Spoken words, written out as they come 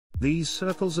These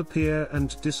circles appear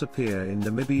and disappear in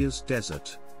Namibia's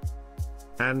desert.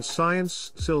 And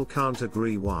science still can't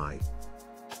agree why.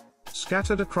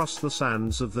 Scattered across the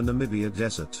sands of the Namibia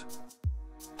desert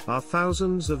are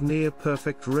thousands of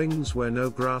near-perfect rings where no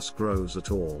grass grows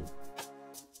at all.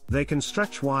 They can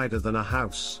stretch wider than a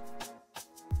house,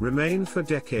 remain for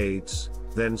decades,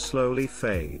 then slowly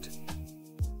fade,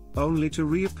 only to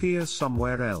reappear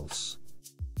somewhere else.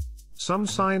 Some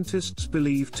scientists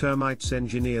believe termites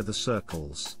engineer the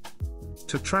circles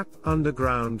to trap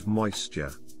underground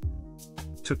moisture.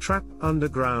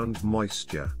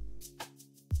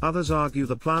 Others argue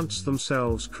the plants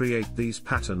themselves create these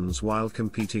patterns while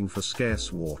competing for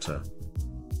scarce water.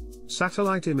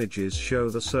 Satellite images show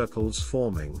the circles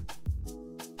forming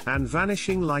and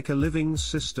vanishing like a living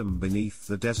system beneath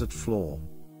the desert floor.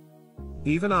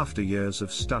 Even after years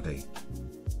of study,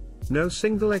 no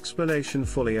single explanation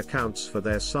fully accounts for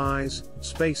their size,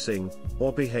 spacing,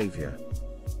 or behavior.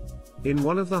 In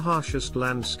one of the harshest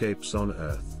landscapes on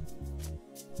Earth,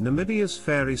 Namibia's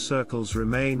fairy circles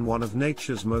remain one of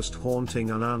nature's most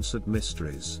haunting unanswered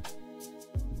mysteries.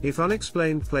 If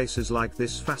unexplained places like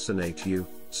this fascinate you,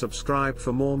 subscribe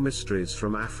for more mysteries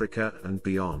from Africa and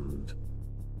beyond,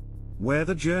 where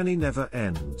the journey never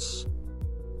ends.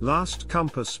 Last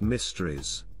Compass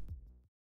Mysteries.